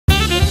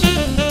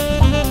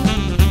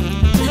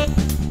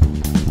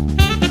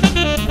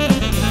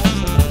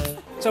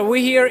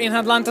we here in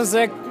Hotlanta,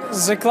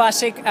 the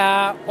classic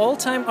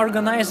all-time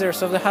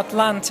organizers of the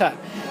Hotlanta.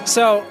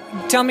 So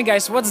tell me,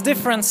 guys, what's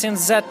different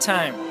since that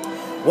time?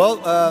 Well,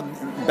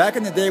 back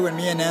in the day when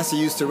me and Nancy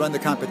used to run the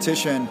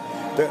competition,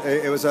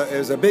 it was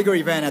a bigger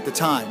event at the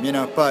time, you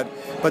know.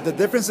 But the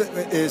difference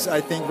is,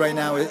 I think right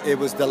now it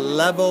was the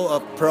level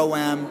of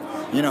pro-am,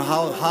 you know,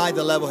 how high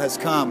the level has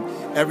come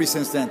ever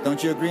since then.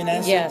 Don't you agree,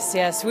 Nancy? Yes,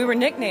 yes. We were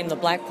nicknamed the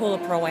Black Pool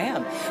of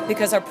Pro-Am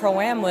because our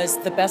Pro-Am was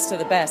the best of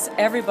the best.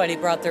 Everybody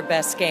brought their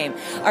best game.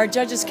 Our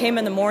judges came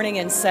in the morning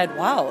and said,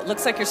 wow, it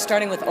looks like you're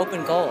starting with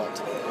open gold.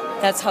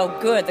 That's how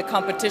good the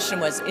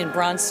competition was in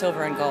bronze,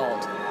 silver, and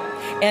gold.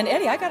 And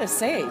Eddie, I got to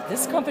say,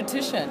 this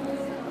competition,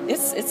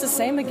 it's the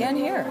same again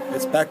here.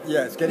 It's back,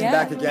 yeah, it's getting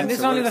back again. And this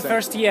is only the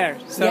first year.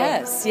 So.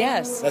 Yes,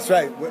 yes. That's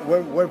right.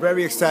 We're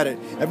very excited.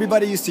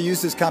 Everybody used to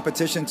use this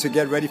competition to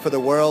get ready for the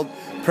World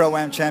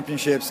Pro-Am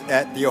Championships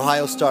at the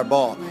Ohio Star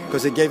Ball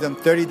because it gave them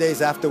 30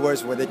 days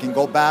afterwards where they can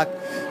go back,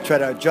 try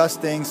to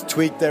adjust things,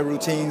 tweak their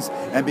routines,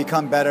 and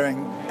become better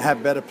and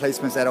have better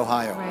placements at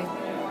Ohio.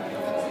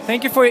 Right.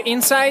 Thank you for your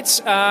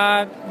insights,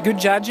 good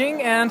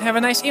judging, and have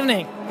a nice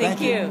evening. Thank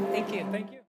you. Thank you. Thank you.